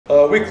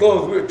we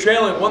closed. We were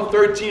trailing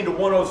 113 to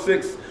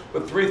 106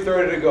 with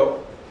 3:30 to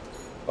go.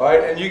 All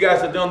right, and you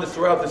guys have done this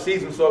throughout the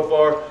season so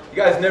far. You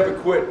guys never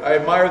quit. I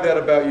admire that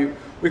about you.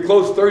 We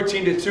closed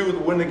 13-2 to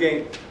win the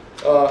game.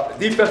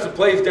 Defensive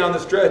plays down the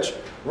stretch.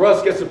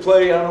 Russ gets a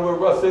play. I don't know where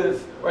Russ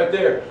is. Right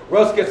there.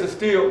 Russ gets a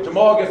steal.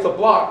 Jamal gets a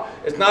block.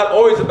 It's not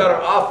always about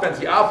our offense.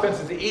 The offense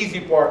is the easy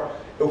part.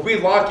 If we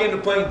lock into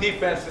playing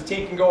defense, the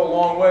team can go a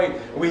long way,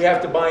 and we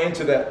have to buy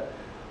into that.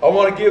 I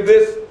want to give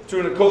this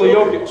to Nikola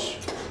Jokić.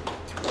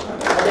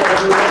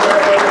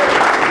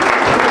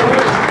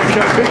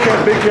 Big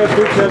cat, big cat,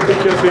 big cat, big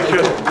cat, big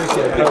cat.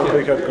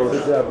 Big cat, coach.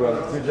 Good job,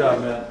 brother. Good job,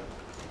 man.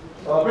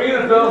 Bring it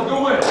in, fellas. Go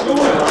win. Go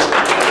win.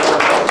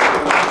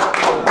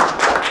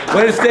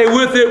 Way to stay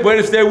with it. Way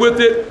to stay with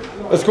it.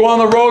 Let's go on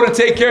the road and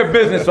take care of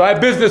business. So I have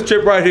a business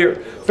trip right here.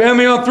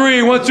 Family on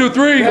 3. 1, 2,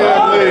 3.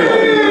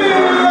 Family.